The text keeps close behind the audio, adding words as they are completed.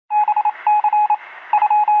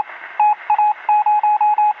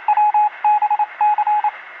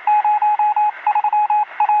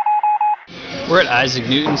We're at Isaac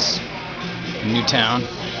Newton's in Newtown,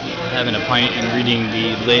 having a pint and reading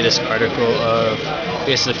the latest article of, I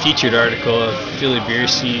guess, the featured article of Philly beer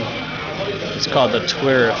scene. It's called The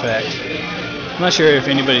Twitter Effect. I'm not sure if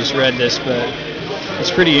anybody's read this, but it's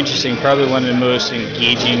pretty interesting. Probably one of the most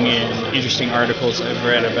engaging and interesting articles I've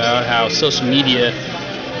read about how social media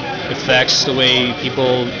affects the way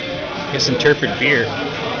people, I guess, interpret beer.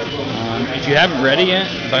 If you haven't read it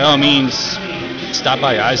yet, by all means, stop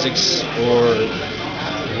by Isaac's or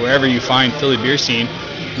wherever you find Philly beer scene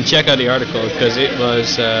and check out the article because it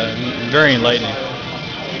was very enlightening.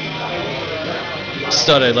 Just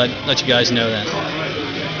thought I'd let you guys know that.